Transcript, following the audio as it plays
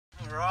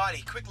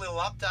Alrighty, quick little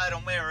update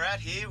on where we're at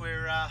here.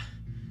 We're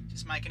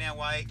just making our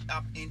way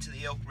up into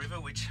the Elk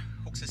River, which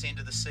hooks us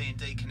into the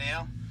C&D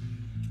canal.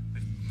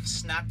 We've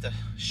snapped a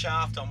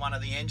shaft on one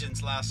of the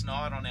engines last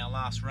night on our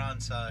last run,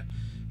 so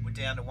we're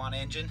down to one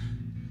engine.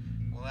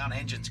 Well, our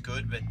engine's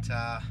good, but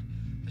the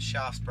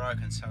shaft's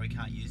broken, so we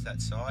can't use that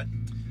side.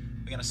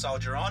 We're going to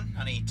soldier on.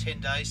 Only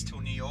 10 days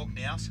till New York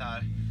now, so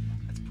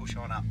let's push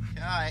on up.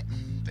 Okay,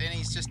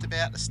 Benny's just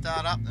about to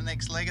start up the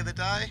next leg of the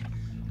day.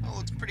 Oh,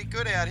 looks pretty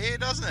good out here,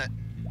 doesn't it?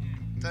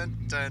 Dun,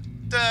 dun,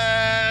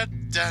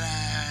 dun,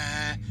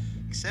 dun,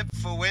 except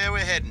for where we're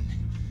heading.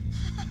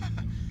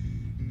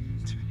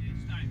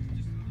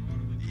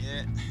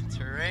 Yeah,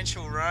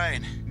 torrential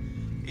rain.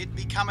 It'd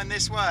be coming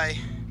this way.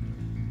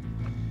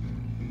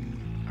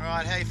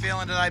 Alright, how you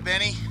feeling today,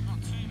 Benny?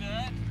 Not too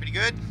bad. Pretty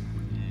good?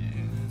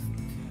 Yeah.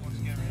 Let's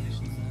go around this.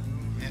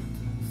 Yep.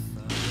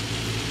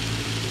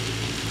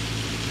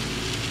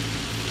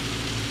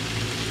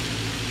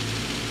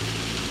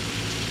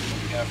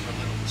 Go for a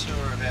little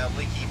tour of our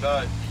leaky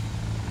boat.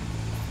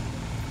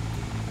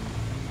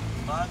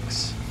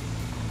 Mugs.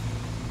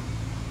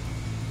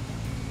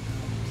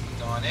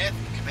 Dinette,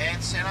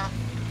 command centre,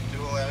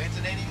 do all our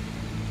interneting.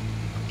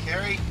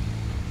 Kerry.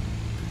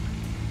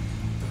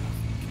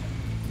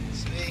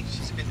 See,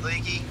 she's a bit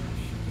leaky.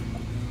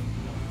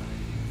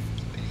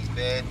 Benny's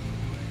bed.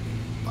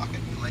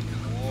 Bucket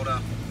collecting the water.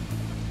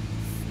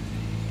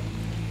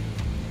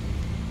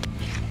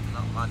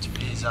 Not much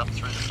beers up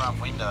through the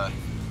front window.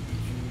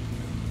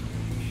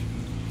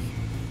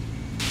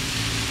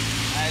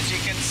 As you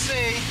can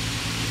see,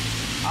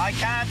 I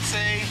can't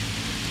see.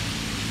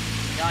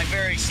 Going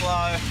very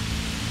slow.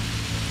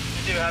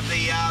 We do have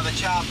the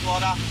chart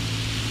plotter.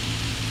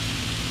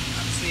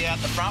 Can't see out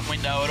the front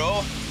window at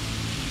all.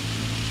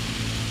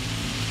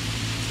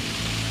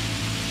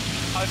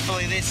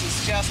 Hopefully this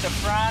is just a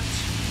front.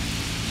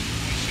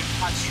 We should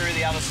punch through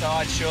the other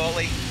side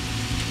shortly.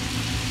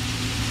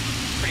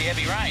 Pretty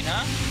heavy rain,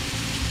 huh?